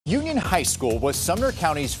Union High School was Sumner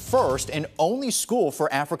County's first and only school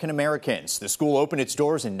for African Americans. The school opened its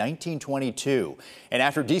doors in 1922 and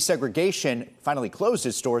after desegregation finally closed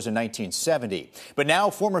its doors in 1970. But now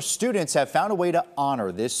former students have found a way to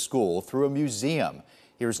honor this school through a museum.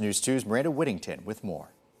 Here's News 2's Miranda Whittington with more.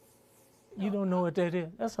 You don't know what that is?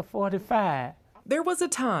 That's a 45. There was a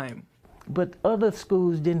time, But other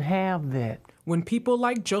schools didn't have that. when people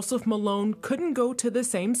like Joseph Malone couldn't go to the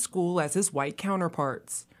same school as his white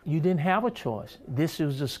counterparts. You didn't have a choice. This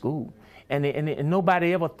was the school. And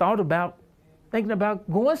nobody ever thought about thinking about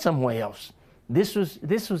going somewhere else. This was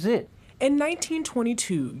it. In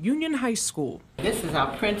 1922, Union High School This is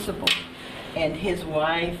our principal and his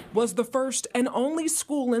wife. was the first and only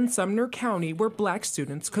school in Sumner County where black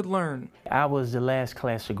students could learn. I was the last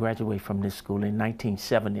class to graduate from this school in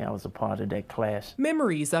 1970. I was a part of that class.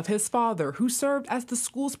 Memories of his father, who served as the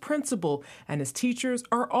school's principal, and his teachers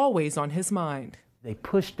are always on his mind. They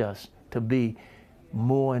pushed us to be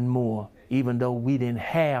more and more, even though we didn't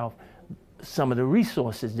have some of the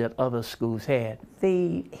resources that other schools had.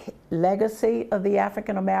 The legacy of the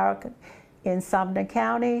African American in Sumner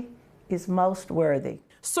County is most worthy.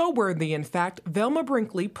 So worthy, in fact, Velma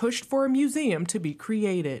Brinkley pushed for a museum to be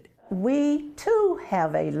created. We too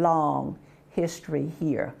have a long history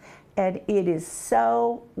here, and it is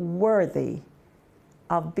so worthy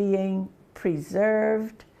of being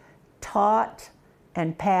preserved, taught,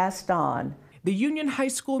 and passed on. The Union High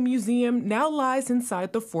School Museum now lies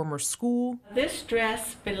inside the former school. This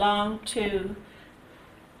dress belonged to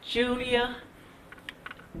Julia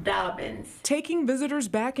Dobbins. Taking visitors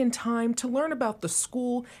back in time to learn about the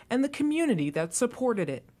school and the community that supported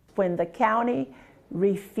it. When the county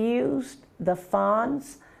refused the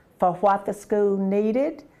funds for what the school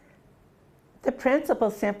needed, the principal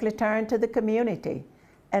simply turned to the community,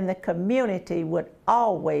 and the community would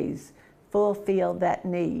always fulfill that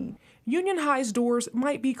need. Union High's doors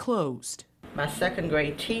might be closed, My second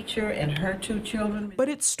grade teacher and her two children. but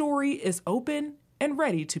its story is open and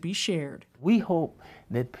ready to be shared. We hope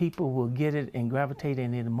that people will get it and gravitate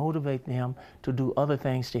and it'll motivate them to do other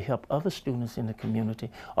things to help other students in the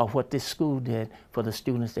community, or what this school did for the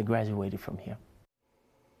students that graduated from here.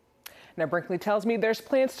 Now, Brinkley tells me there's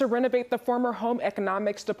plans to renovate the former home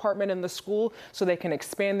economics department in the school so they can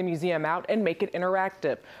expand the museum out and make it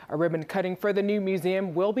interactive. A ribbon cutting for the new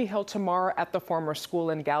museum will be held tomorrow at the former school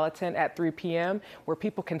in Gallatin at 3 p.m., where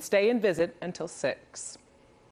people can stay and visit until 6.